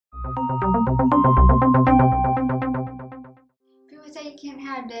People say you can't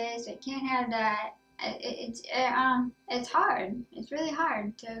have this, you can't have that. It's hard. It's really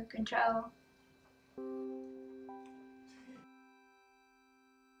hard to control.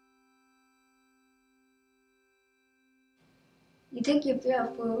 You think you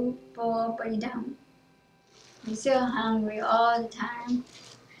feel full, but you don't. You're still hungry all the time.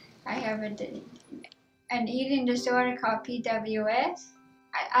 I have an eating disorder called PWS.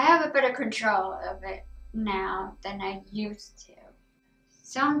 I have a better control of it now than I used to.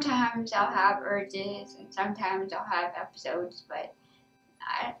 Sometimes I'll have urges and sometimes I'll have episodes, but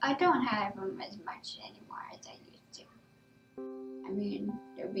I don't have them as much anymore as I used to. I mean,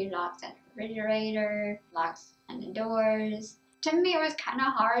 there'd be locks on the refrigerator, locks on the doors. To me, it was kind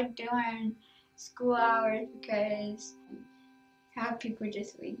of hard during school hours because how people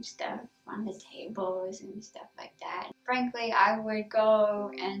just leave stuff on the tables and stuff like that. Frankly, I would go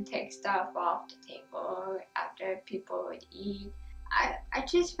and take stuff off the table after people would eat. I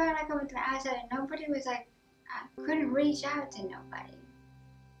just felt like I was an asset and nobody was like, I couldn't reach out to nobody.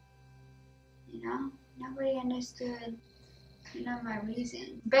 You know? Nobody understood, my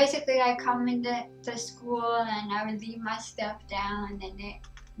reason. Basically, I come into school and I would leave my stuff down and then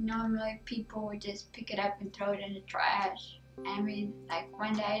normally people would just pick it up and throw it in the trash. I mean, like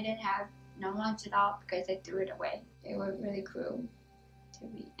one day I didn't have no lunch at all because I threw it away. They were really cruel to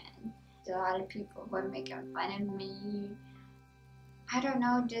me, and a lot of people were making fun of me. I don't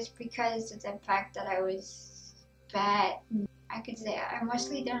know, just because of the fact that I was fat. I could say I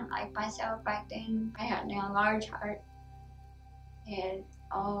mostly didn't like myself back then. I had a large heart. I had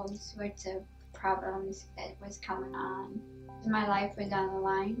all sorts of problems that was coming on. My life was on the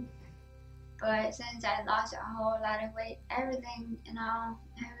line. But since I lost a whole lot of weight, everything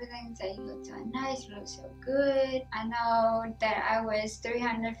said you look so nice, you look so good. I know that I was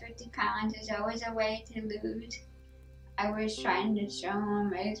 350 pounds. There's always a way to lose. I was trying to show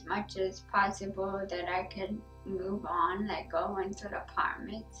them as much as possible that I could move on, like go into the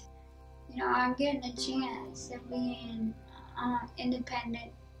apartment. I'm getting a chance of being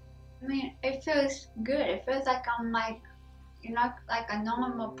independent. I mean, it feels good. It feels like I'm like a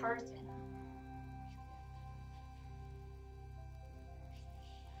normal person.